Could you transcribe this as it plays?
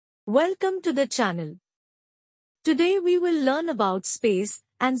Welcome to the channel. Today we will learn about space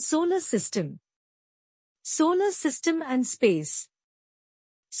and solar system. Solar system and space.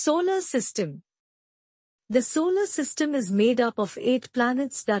 Solar system. The solar system is made up of 8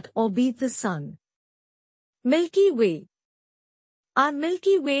 planets that orbit the Sun. Milky Way. Our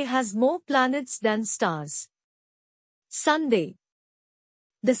Milky Way has more planets than stars. Sunday.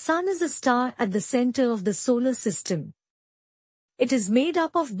 The Sun is a star at the center of the solar system. It is made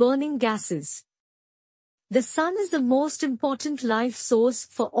up of burning gases. The Sun is the most important life source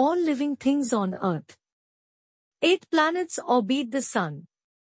for all living things on Earth. 8 planets orbit the Sun.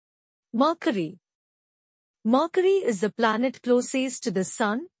 Mercury. Mercury is the planet closest to the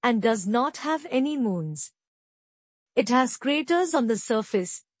Sun and does not have any moons. It has craters on the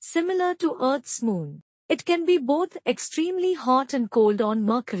surface, similar to Earth's moon. It can be both extremely hot and cold on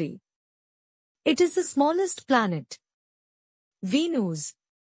Mercury. It is the smallest planet. Venus.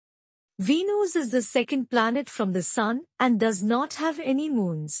 Venus is the second planet from the Sun and does not have any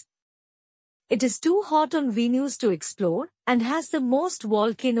moons. It is too hot on Venus to explore and has the most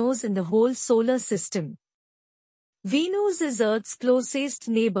volcanoes in the whole solar system. Venus is Earth's closest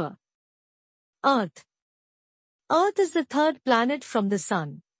neighbor. Earth. Earth is the third planet from the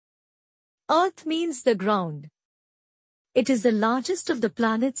Sun. Earth means the ground. It is the largest of the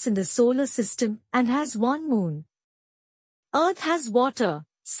planets in the solar system and has one moon. Earth has water,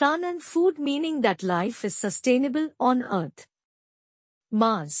 sun and food, meaning that life is sustainable on Earth.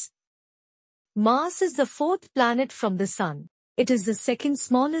 Mars. Mars is the fourth planet from the Sun. It is the second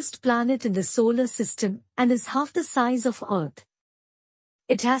smallest planet in the solar system and is half the size of Earth.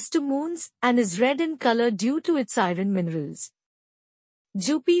 It has 2 moons and is red in color due to its iron minerals.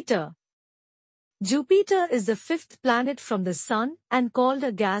 Jupiter. Jupiter is the 5th planet from the Sun and called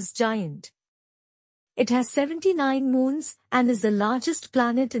a gas giant. It has 79 moons and is the largest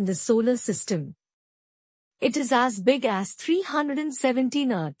planet in the solar system. It is as big as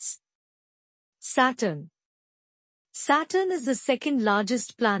 317 Earths. Saturn. Saturn is the second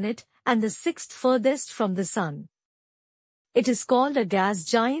largest planet and the 6th furthest from the Sun. It is called a gas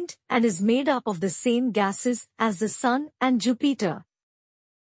giant and is made up of the same gases as the Sun and Jupiter.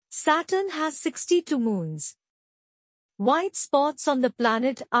 Saturn has 62 moons. White spots on the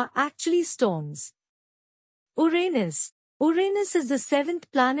planet are actually storms. Uranus. Uranus is the 7th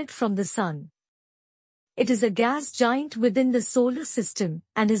planet from the Sun. It is a gas giant within the solar system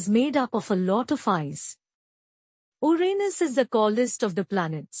and is made up of a lot of ice. Uranus is the coldest of the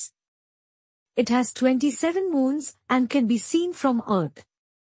planets. It has 27 moons and can be seen from Earth.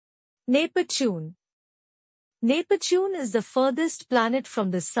 Neptune. Neptune is the furthest planet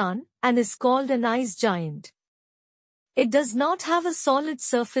from the Sun and is called an ice giant. It does not have a solid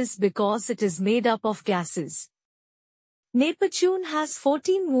surface because it is made up of gases. Neptune has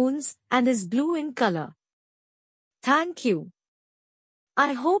 14 moons and is blue in color. Thank you.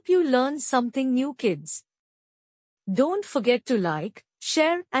 I hope you learned something new, kids. Don't forget to like,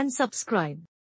 share and subscribe.